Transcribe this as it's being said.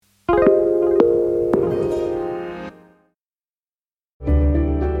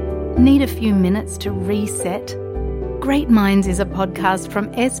Need a few minutes to reset? Great Minds is a podcast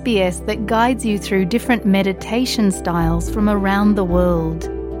from SBS that guides you through different meditation styles from around the world.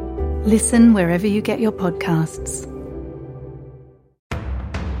 Listen wherever you get your podcasts.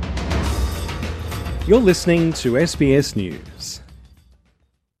 You're listening to SBS News.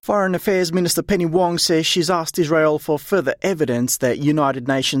 Foreign Affairs Minister Penny Wong says she's asked Israel for further evidence that United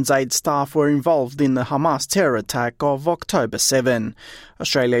Nations aid staff were involved in the Hamas terror attack of October 7.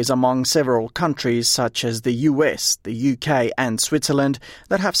 Australia is among several countries such as the US, the UK and Switzerland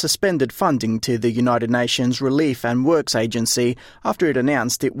that have suspended funding to the United Nations Relief and Works Agency after it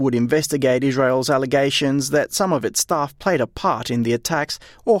announced it would investigate Israel's allegations that some of its staff played a part in the attacks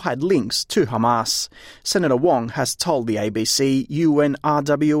or had links to Hamas. Senator Wong has told the ABC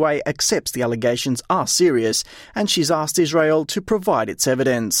UNRWA accepts the allegations are serious and she's asked Israel to provide its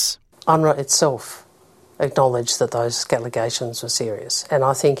evidence. UNRWA itself acknowledged that those allegations were serious, and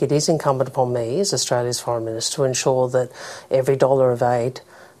I think it is incumbent upon me as Australia's Foreign Minister to ensure that every dollar of aid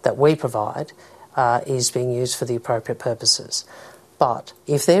that we provide is being used for the appropriate purposes. But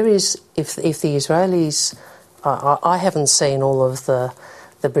if the Israelis, I haven't seen all of the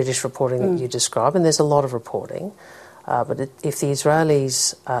British reporting that you describe, and there's a lot of reporting, but if the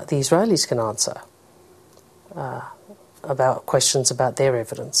Israelis can answer about questions about their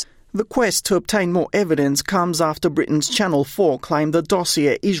evidence. The quest to obtain more evidence comes after Britain's Channel 4 claimed the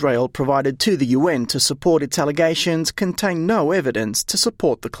dossier Israel provided to the UN to support its allegations contained no evidence to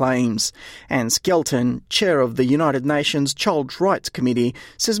support the claims. Anne Skelton, chair of the United Nations Child Rights Committee,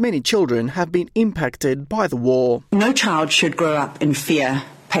 says many children have been impacted by the war. No child should grow up in fear,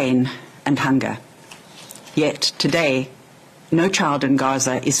 pain and hunger. Yet today, no child in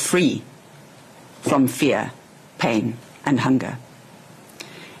Gaza is free from fear, pain and hunger.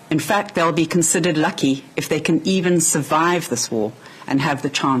 In fact, they'll be considered lucky if they can even survive this war and have the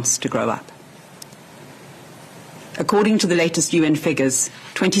chance to grow up. According to the latest UN figures,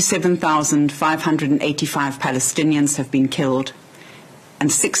 27,585 Palestinians have been killed and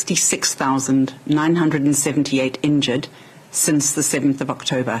 66,978 injured since the 7th of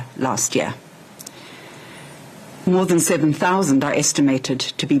October last year. More than 7,000 are estimated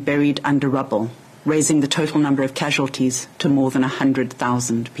to be buried under rubble, raising the total number of casualties to more than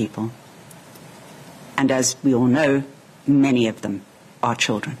 100,000 people. And as we all know, many of them are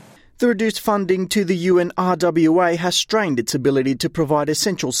children. The reduced funding to the UNRWA has strained its ability to provide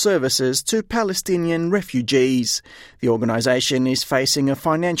essential services to Palestinian refugees. The organisation is facing a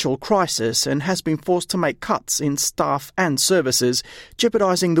financial crisis and has been forced to make cuts in staff and services,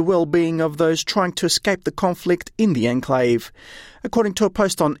 jeopardising the well-being of those trying to escape the conflict in the enclave. According to a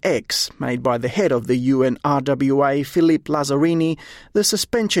post on X made by the head of the UNRWA, Philippe Lazzarini, the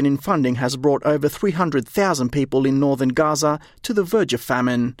suspension in funding has brought over 300,000 people in northern Gaza to the verge of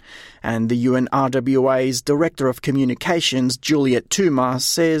famine. And the UNRWA's Director of Communications, Juliet Tuma,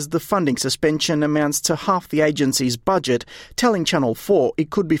 says the funding suspension amounts to half the agency's budget, telling Channel 4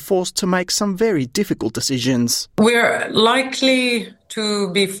 it could be forced to make some very difficult decisions. We're likely to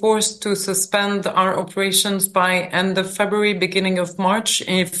be forced to suspend our operations by end of February, beginning of March,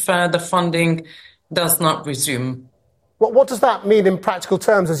 if the funding does not resume. What does that mean in practical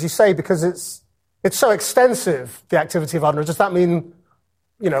terms, as you say, because it's so extensive, the activity of UNRWA? Does that mean,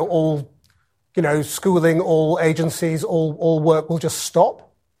 all, schooling, all agencies, all work will just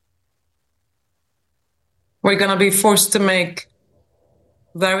stop? We're going to be forced to make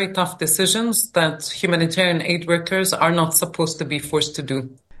very tough decisions that humanitarian aid workers are not supposed to be forced to do.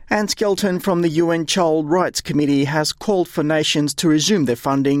 Anne Skelton from the UN Child Rights Committee has called for nations to resume their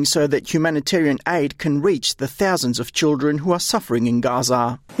funding so that humanitarian aid can reach the thousands of children who are suffering in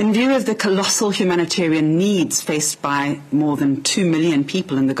Gaza. In view of the colossal humanitarian needs faced by more than 2 million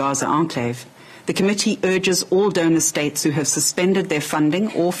people in the Gaza enclave, the committee urges all donor states who have suspended their funding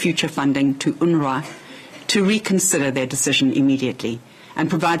or future funding to UNRWA to reconsider their decision immediately and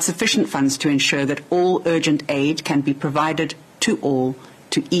provide sufficient funds to ensure that all urgent aid can be provided to all,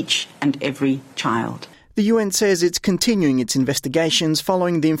 to each and every child. The UN says it's continuing its investigations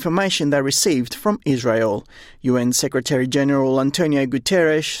following the information they received from Israel. UN Secretary-General Antonio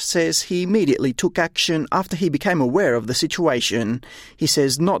Guterres says he immediately took action after he became aware of the situation. He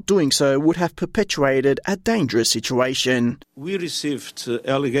says not doing so would have perpetuated a dangerous situation. We received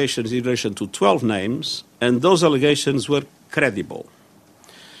allegations in relation to 12 names, and those allegations were credible.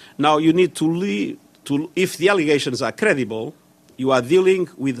 Now, you need to if the allegations are credible, you are dealing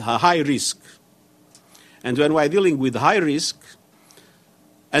with a high risk. And when we are dealing with high risk,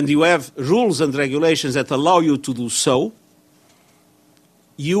 and you have rules and regulations that allow you to do so,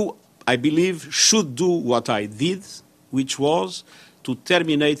 you, I believe, should do what I did, which was to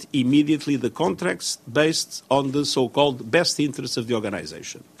terminate immediately the contracts based on the so-called best interests of the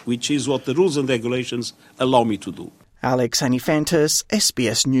organisation, which is what the rules and regulations allow me to do. Alex Anifantis,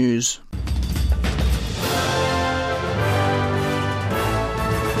 SBS News.